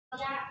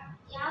या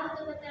या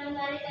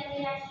वृत्तपत्रांद्वारे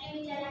त्यांनी राष्ट्रीय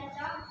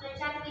विचारांचा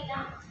प्रचार केला.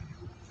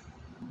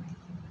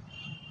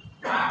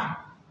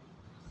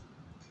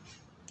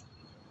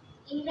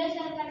 इंग्रज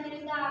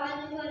सरकारविरुद्ध आवाज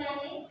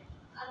उठवल्याने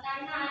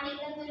त्यांना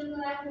अनेकदा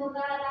तुरुंगवास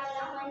भोगावा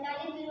लागला.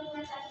 मंडाले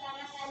तुरुंगात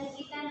असताना त्यांनी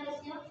गीता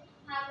नृत्य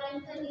हा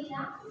ग्रंथ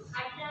लिहिला.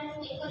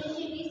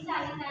 1920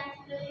 साली त्यांची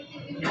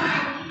प्रसिद्धी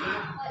झाली.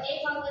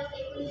 1 ऑगस्ट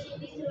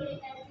 1920 रोजी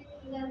त्यांचे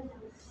निधन झाले.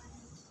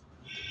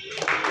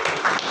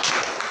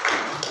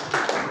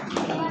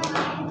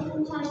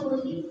 छान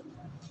बोलली.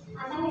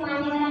 आता मी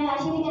मान्यवरांना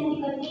अशी विनंती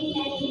करते की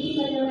त्यांनी हिंदी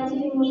पत्रकाचे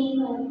विमोचन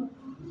करावे.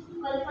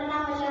 कल्पना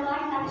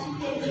मल्लवार, साक्षी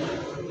शेट्टी,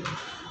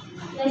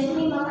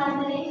 रश्मी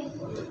मकांदरे,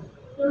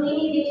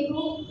 रोहिणी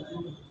देशमुख,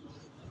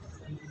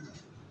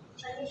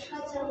 अनुष्का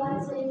चव्हाण,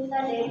 संयुक्ता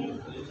डेन.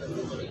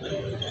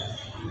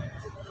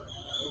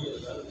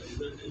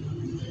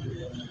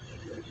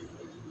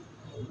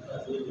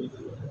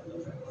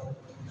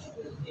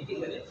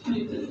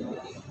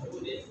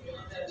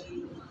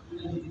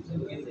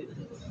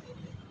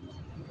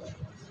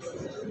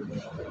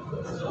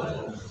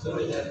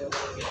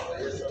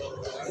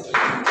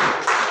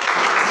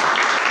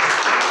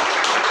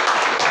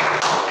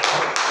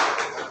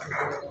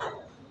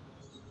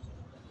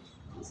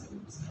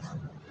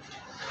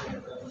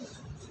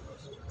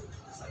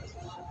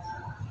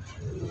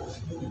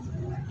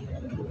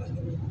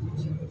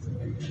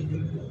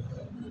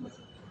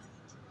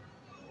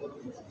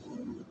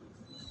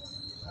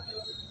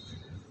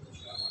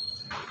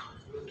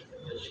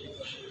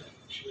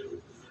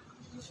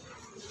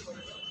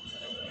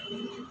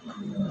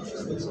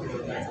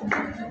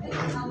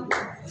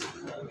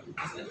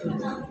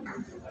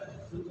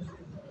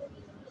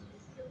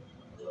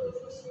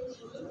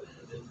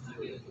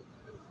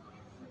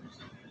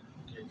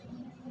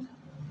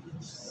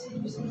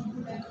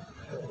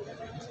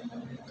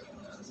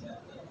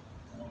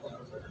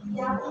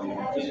 यापुढे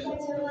अनुष्का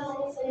चव्हाण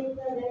आणि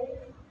संयुक्ता डेन.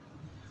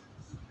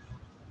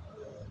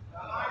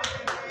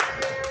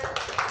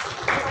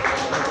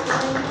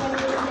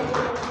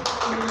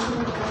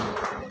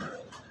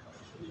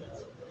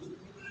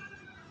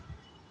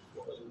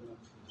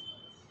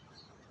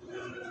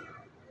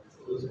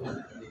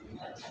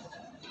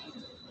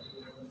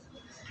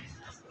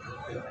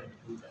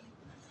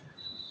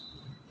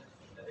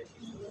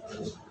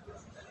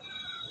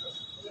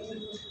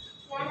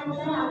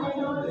 त्यानंतर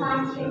आपल्याजवळ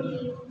साक्षी Shetty.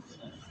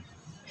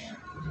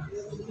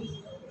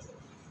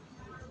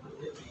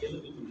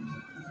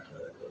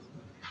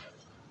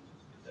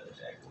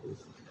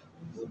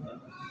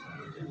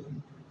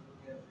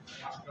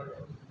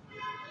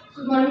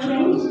 Good morning,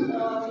 friends.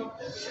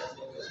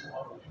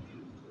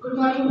 Good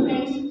morning,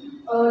 friends.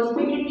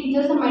 Respected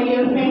teachers and my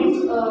dear friends.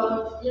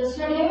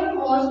 Yesterday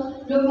was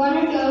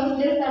Lokmanya Tilak's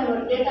death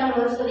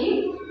anniversary.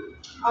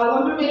 I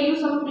want to tell you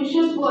some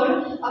precious word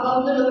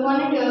about the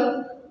Lokmanya Tilak.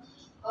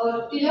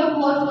 Tilak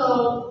was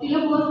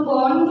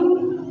born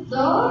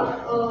the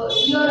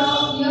year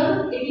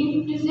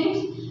 1856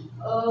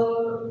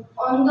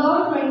 on the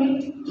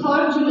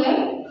 23rd July.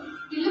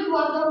 Tilak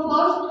was the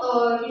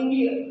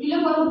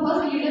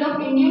first leader of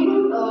Indian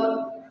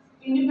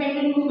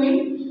independent movement.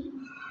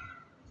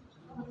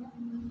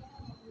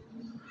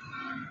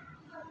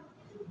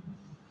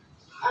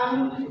 And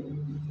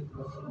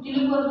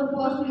Tilak was the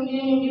first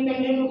Indian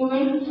independent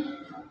movement.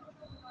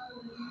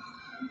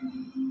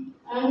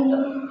 And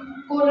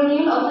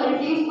colonial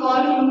authorities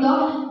called him the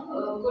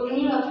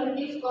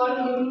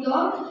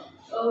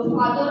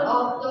father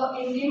of the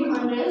Indian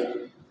unrest.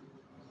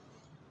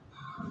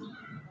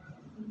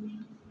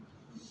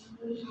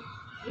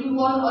 He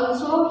was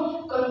also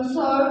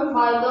concerned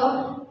by the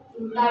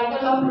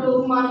title of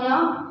Lokmanya.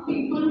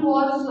 People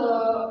was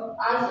known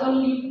as a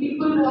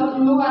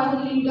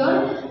leader.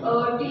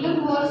 Tilak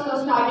was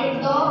started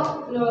the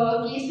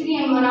Kesari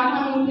and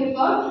Maratha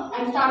newspaper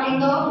and started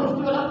the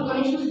festival of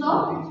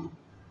Ganeshotsav.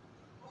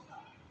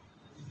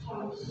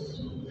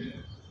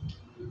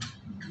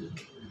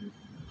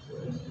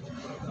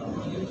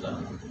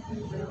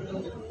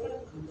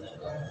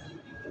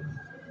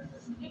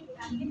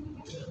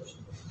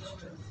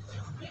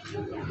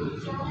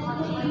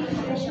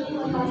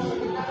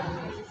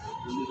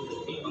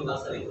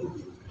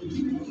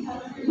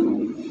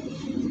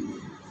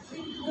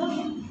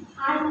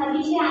 आज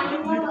अतिशय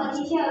आनंद व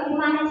अतिशय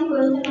अभिमानाची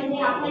गोष्ट म्हणजे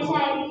आपल्या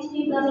शाळेतील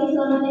श्री गणेश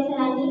सोनवणे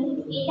सरांनी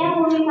येत्या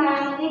पूर्वी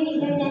काळामध्ये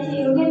विद्यार्थ्यांचे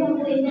योग्य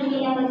संप्रेषण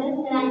केल्याबद्दल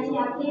सरांची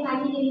आपले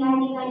माजी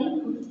जिल्हाधिकारी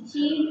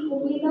श्री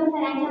उमेदवार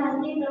सरांच्या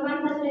हस्ते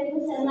प्रमाणपत्र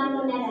देऊन सन्मान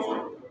करण्यात आला.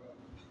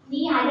 मी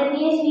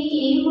आदरणीय श्री ए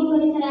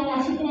कुलकर्णी सरांना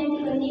अशी विनंती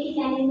करते की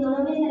त्यांनी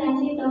सोनवणे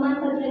सरांचे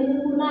प्रमाणपत्र देऊन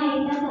पुन्हा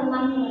एकदा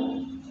सन्मान करावा.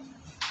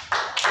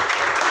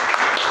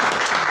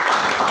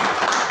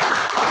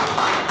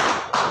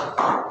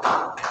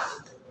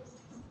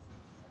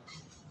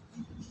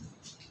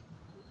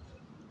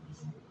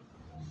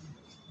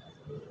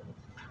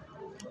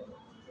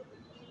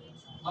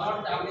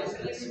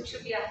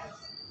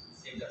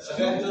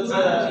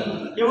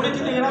 एवढे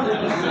तिथे येणार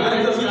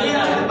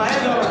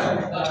बाहेर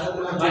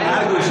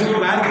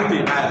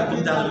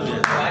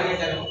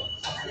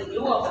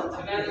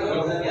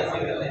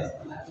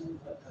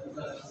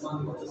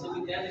तसं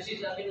मी त्या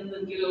दिवशीच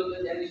अभिनंदन केलं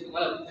होतं, त्या दिवशी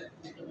मला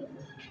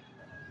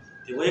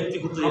ते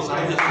वैयक्तिक होतं हे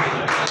सांगितलं.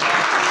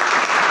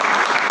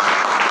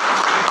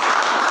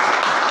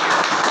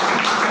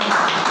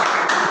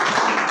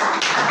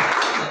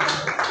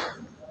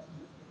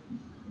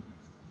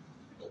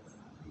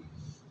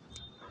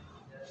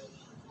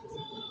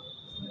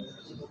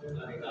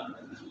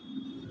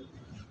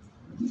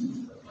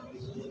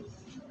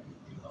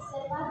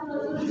 सर्वात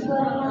मधुर स्वर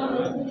या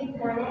मैफिलीत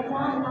गाण्याचा,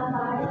 ना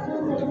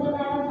पहाडातून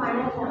झरझरणाऱ्या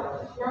पाण्याचा,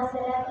 ना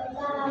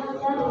सऱ्यातूनचा, ना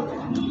उतारूचा,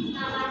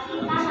 ना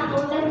मातीचा, ना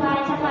गोंडस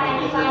बाळाच्या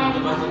पायाने पाण्याचा.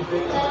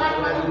 सर्वात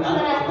मधुर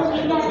स्वर असतो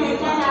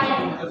विद्यार्थ्यांच्या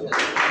टाळ्यांचा.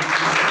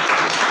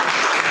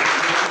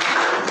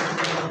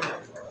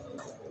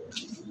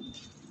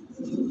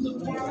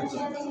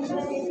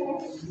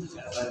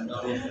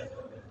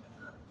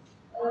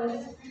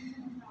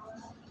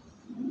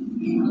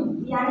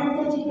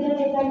 यानंतर चित्र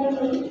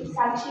रेखाटण्यामध्ये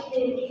साक्षी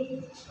पेरके,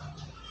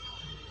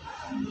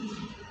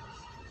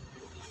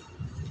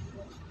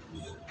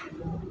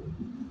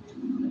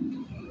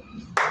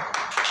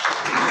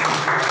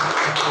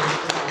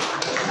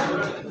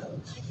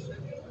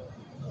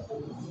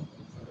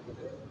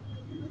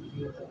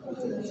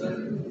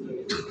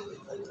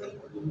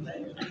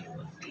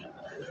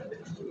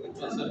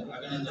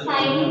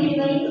 सायली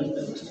बिडवई,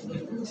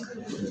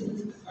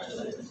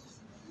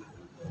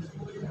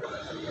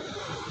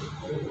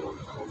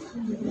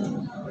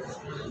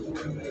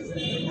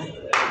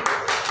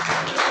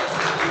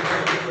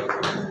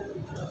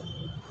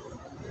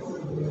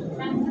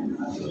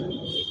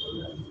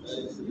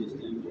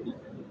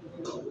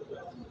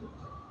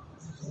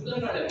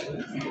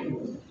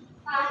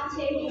 पाच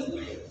शेट्टी,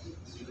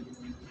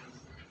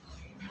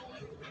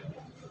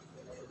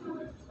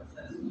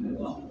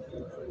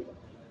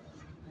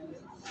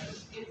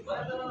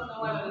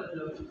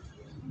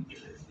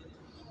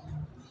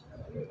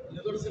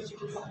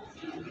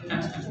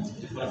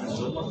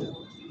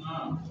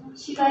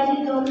 शिवाजी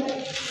चौधरी,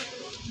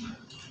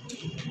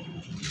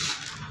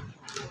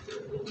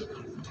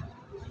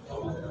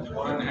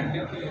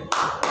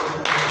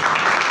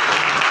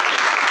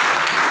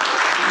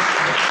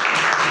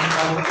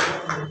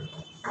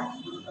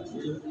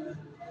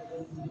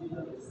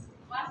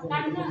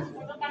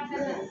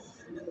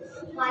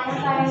 माया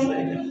काळे,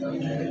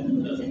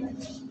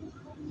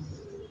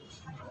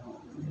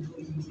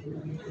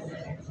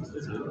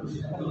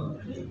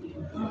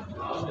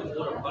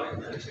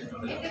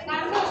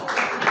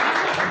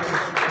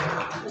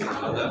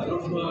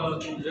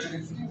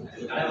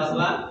 काय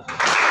वाजवा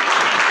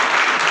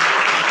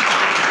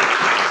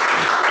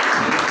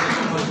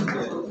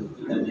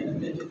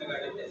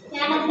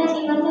त्यानंतर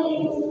निबंध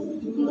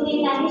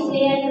लिहून आहे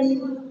श्रेया जोशी.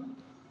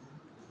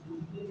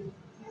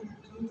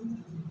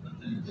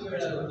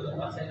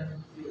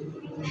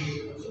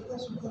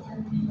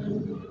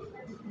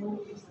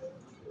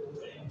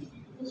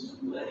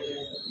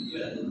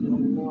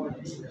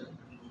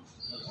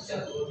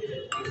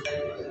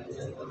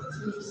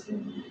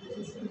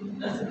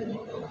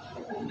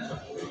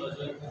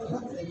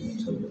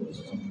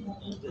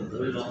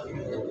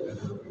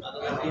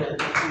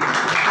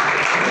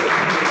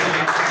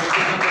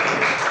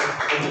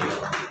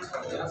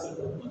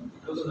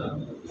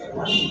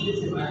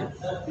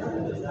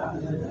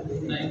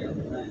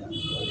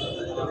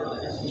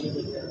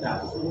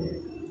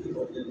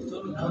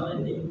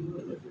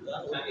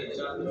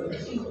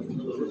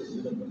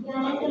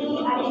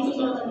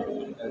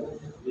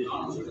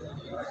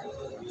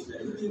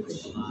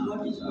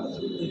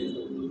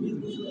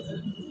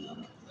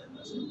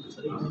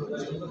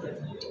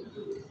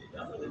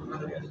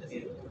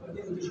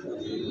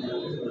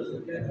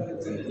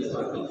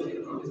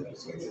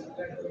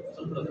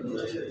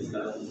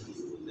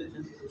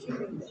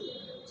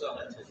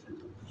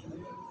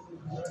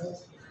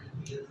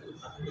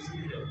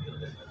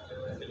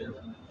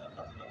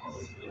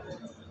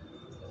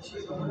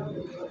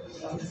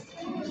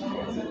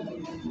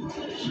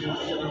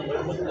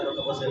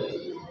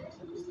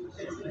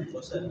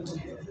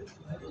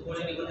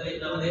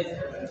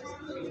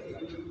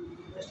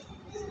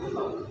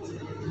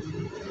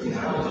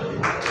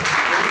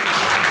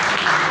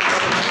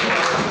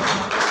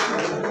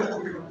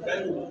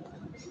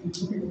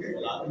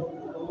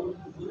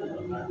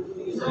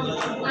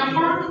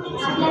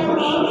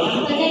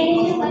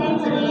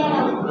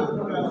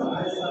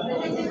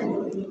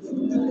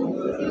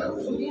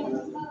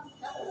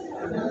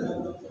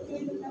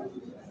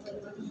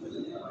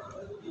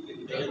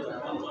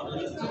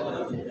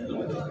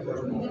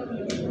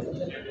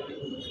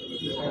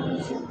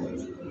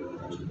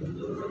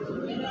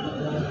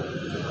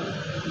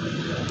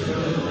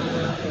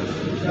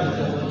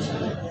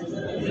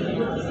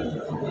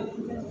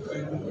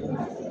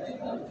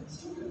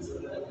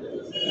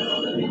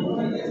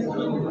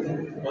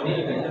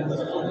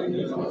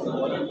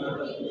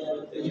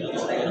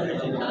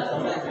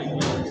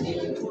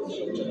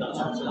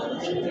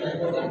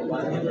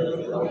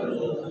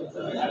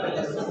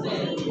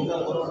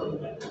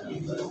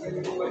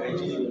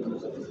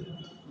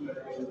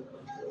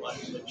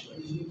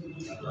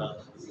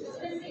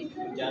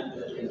 ज्ञान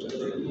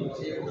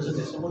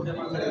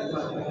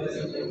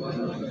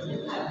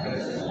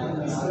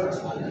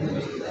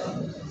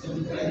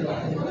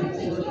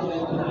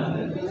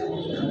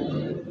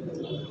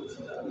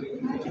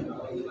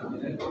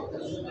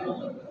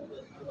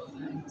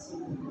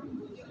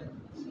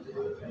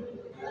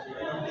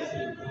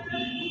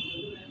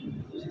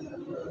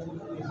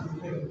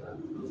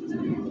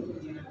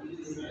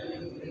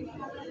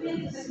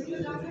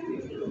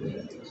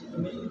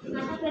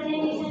आता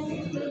प्रेझेंटेशन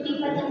कृती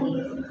पतंगी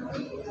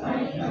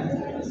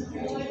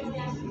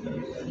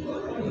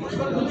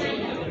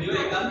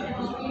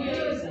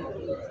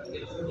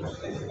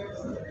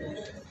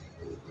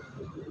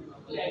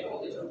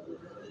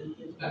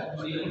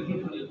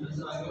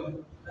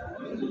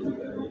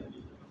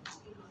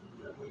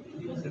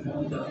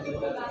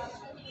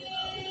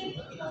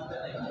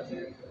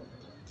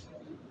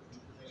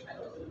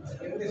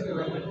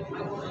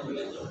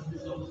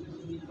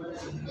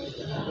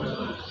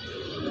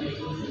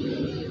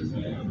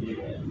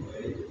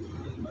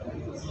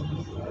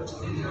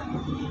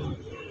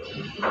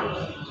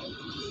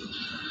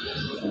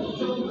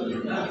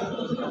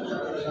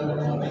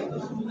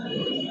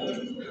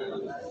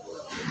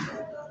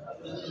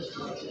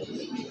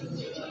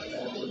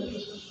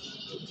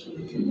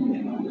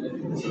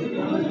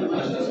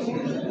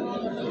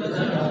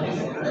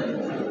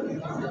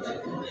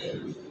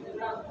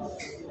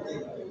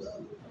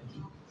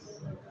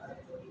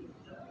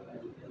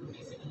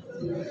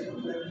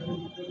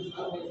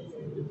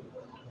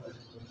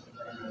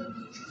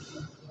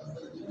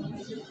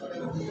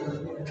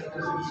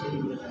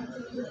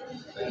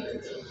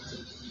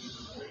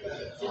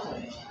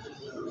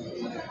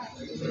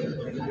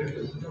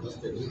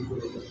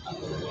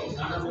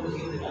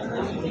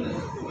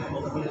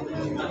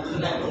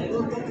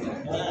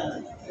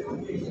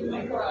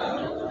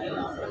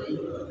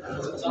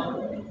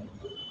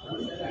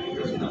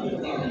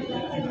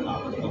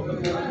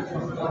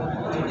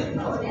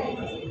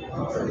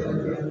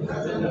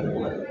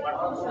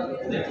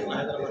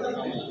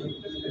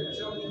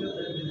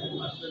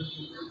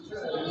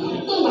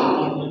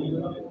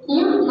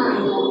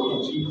लोकमान्य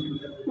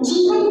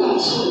जीवन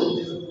दर्शन।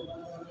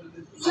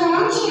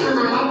 स्वराज्य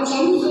हमारा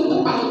जनसिद्ध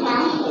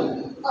अधिकार है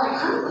और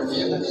हम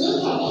उसे लेकर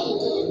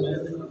रहेंगे।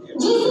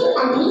 जिसे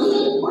अग्नि से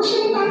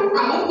उष्णता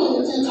अलग नहीं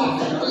की जा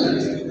सकती,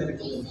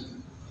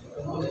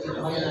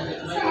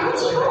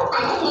 स्वराज्य को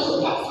अलग नहीं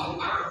कर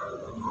सकता।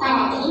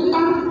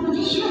 पराधीनता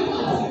रिश्वत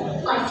है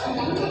और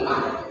स्वतंत्रता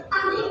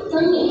अमृत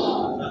तुल्य है।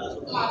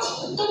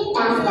 राजनीतिक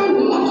दास्तान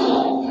नरक है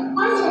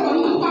और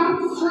स्वतंत्रता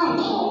स्वर्ग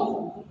है।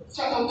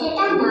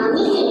 स्वतंत्रता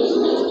मांगने से नहीं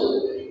मिलती,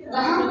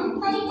 वह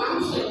बलिदान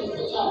से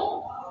मिलती है।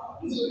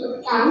 ये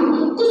उत्थान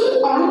किसी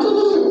और की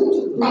नहीं,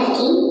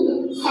 बल्कि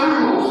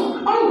साहस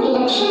और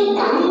विलक्षण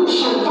कार्य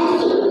क्षमता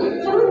से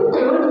पूर्ण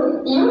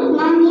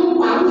लोकमान्य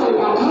बाल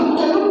गंगाधर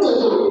तिलक के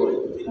हैं।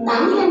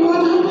 बाल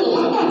गंगाधर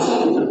तिलक का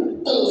जन्म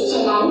 23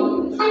 जुलाई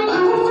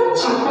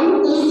 1856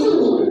 ईस्वी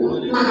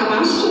में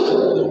महाराष्ट्र के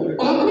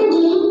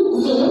रत्नागिरी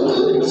जिले के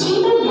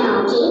छेबर गांव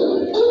के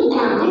एक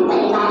ब्राह्मण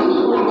परिवार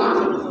में हुआ था।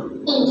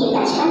 इनके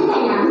बचपन का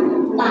नाम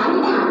बाल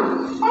था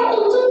और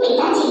इनके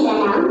पिताजी का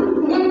नाम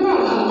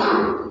गंगाधर था।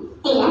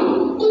 तिलक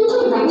इनके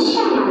वंश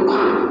का नाम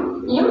था।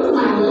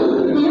 लोकमान्य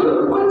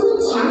लोग उनकी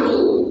ख्याति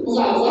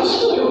या यश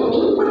के रूप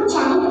में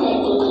उच्चारित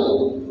करते थे,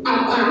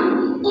 अर्थात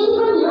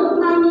इनको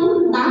लोकमान्य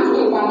बाल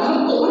गंगाधर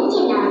तिलक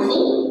के नाम से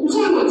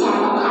जाना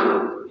जाता था।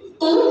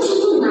 तिलक जी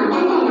की माता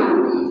का नाम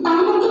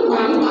पार्वती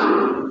बाई था।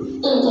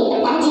 इनके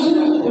पिताजी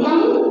गणित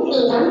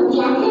एवं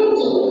व्याकरण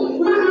के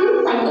महान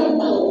पंडित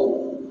थे।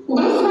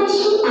 10 वर्ष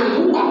की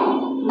आयु तक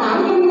बाल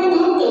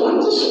गंगाधर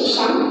तिलक की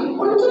शिक्षा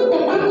उनके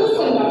पिता के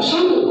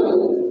संरक्षण में हुई।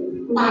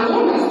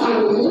 बाल्यावस्था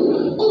में ही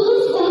इन्हें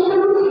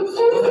सैकड़ों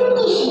संस्कृत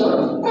के श्लोक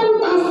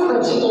कंठस्थ हो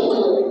चुके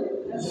थे।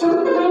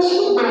 16 वर्ष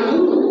की आयु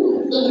में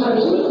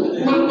इन्होंने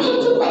मैट्रिक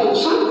की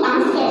परीक्षा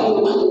पास कर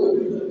ली थी।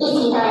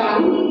 इसी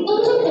दौरान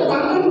इनके पिता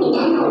का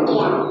निधन हो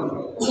गया,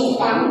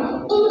 जिसका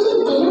इनके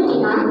दिलो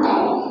दिमाग पर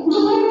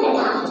गहरा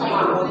प्रभाव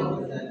पड़ा।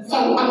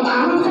 सन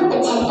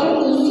 1875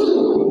 ईस्वी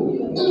में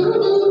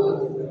इन्होंने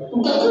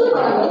डेक्कन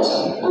कॉलेज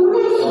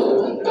ऊना से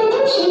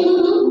प्रथम श्रेणी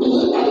में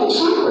BA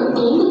परीक्षा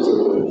उत्तीर्ण की।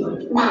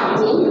 बाद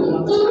में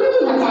इन्होंने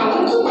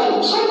वकालत की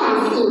परीक्षा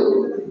पास की।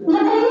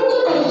 वकालत की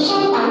परीक्षा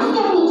पास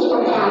करने के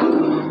उपरांत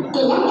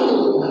तिलक ने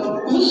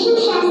विष्णु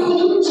शास्त्री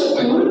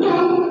चित्रकूट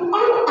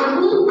और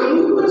अपने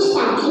अन्य कुछ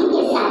साथियों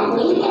के साथ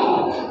मिलकर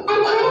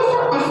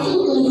 1880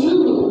 ईस्वी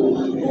में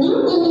न्यू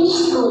इंग्लिश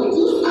स्कूल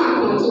की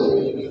स्थापना की।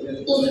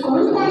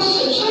 स्कूल का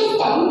शिक्षा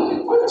स्तर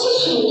उच्च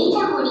श्रेणी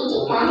का होने के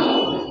कारण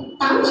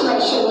 5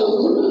 वर्षों में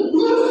ही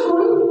यह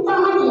स्कूल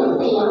बहुत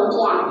लोकप्रिय हो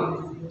गया।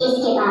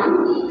 इसके बाद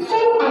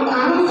सन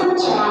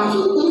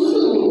 1884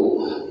 ईस्वी में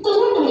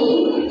तिलक ने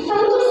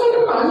फर्ग्यूसन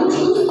कॉलेज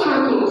की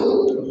स्थापना की।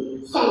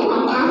 सन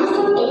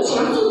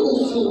 1885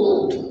 ईस्वी में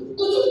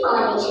इसी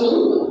कॉलेज में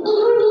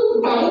इन्होंने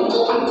गणित के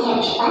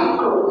अध्यक्ष पद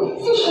को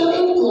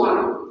सुशोभित किया।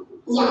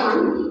 यहाँ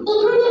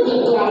इन्होंने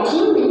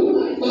विद्यार्थियों में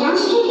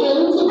राष्ट्र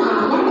प्रेम की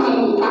भावना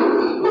भरने का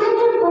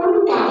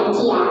महत्वपूर्ण कार्य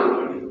किया।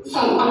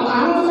 सन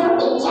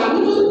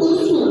 1891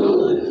 ईस्वी में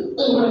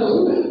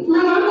इंग्रजी,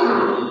 मराठा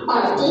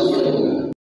और केसरी